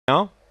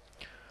now.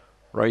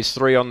 Race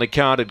 3 on the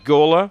card at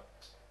Gawler.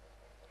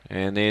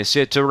 And they're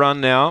set to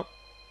run now.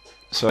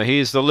 So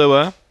here's the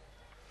lure.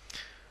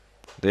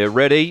 They're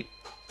ready,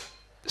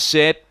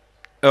 set,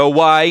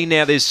 away.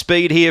 Now there's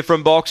speed here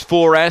from box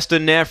 4,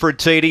 Aston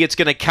Nefertiti. It's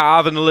going to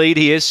carve and lead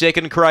here.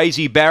 Second,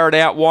 Crazy Barrett.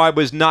 Out wide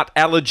was Nut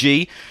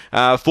Allergy.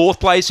 Fourth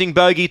placing,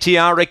 Bogey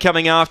Tiara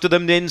coming after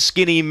them. Then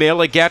Skinny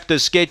Mill. A gap to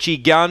Sketchy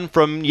Gun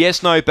from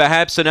Yes No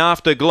Perhaps and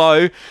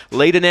Afterglow.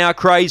 Leader now,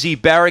 Crazy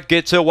Barrett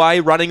gets away,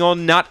 running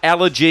on Nut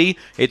Allergy.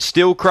 It's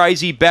still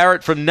Crazy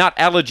Barrett from Nut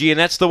Allergy, and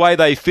that's the way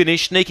they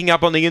finish. Sneaking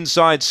up on the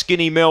inside,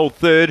 Skinny Mill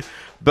third.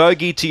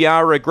 Bogey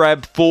Tiara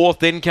grabbed fourth,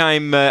 then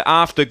came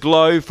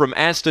Afterglow from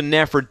Aston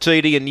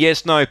Nefertiti, and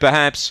Yes No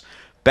Perhaps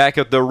back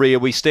at the rear.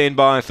 We stand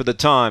by for the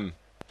time.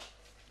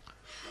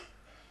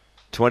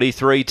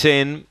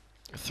 23:10,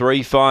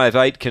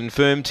 3:58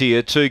 confirmed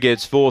here. 2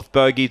 gets fourth,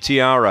 Bogey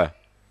Tiara.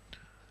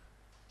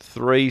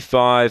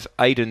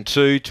 3:58 and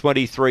 2,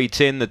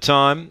 23:10 the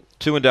time.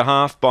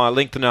 2.5 by a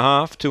length and a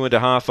half,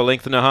 2.5 a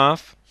length and a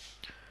half.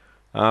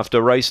 After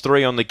race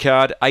 3 on the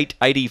card,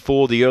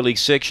 8:84 the early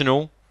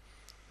sectional.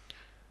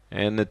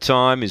 And the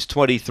time is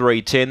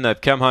 23:10. They've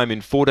come home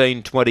in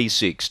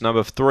 14:26.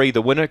 Number 3, the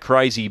winner,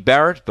 Crazy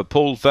Barrett, for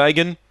Paul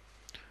Fagan,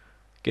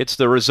 gets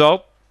the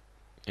result.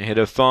 Ahead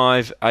of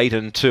 5, 8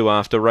 and 2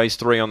 after race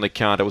 3 on the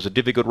card. It was a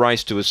difficult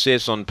race to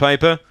assess on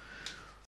paper.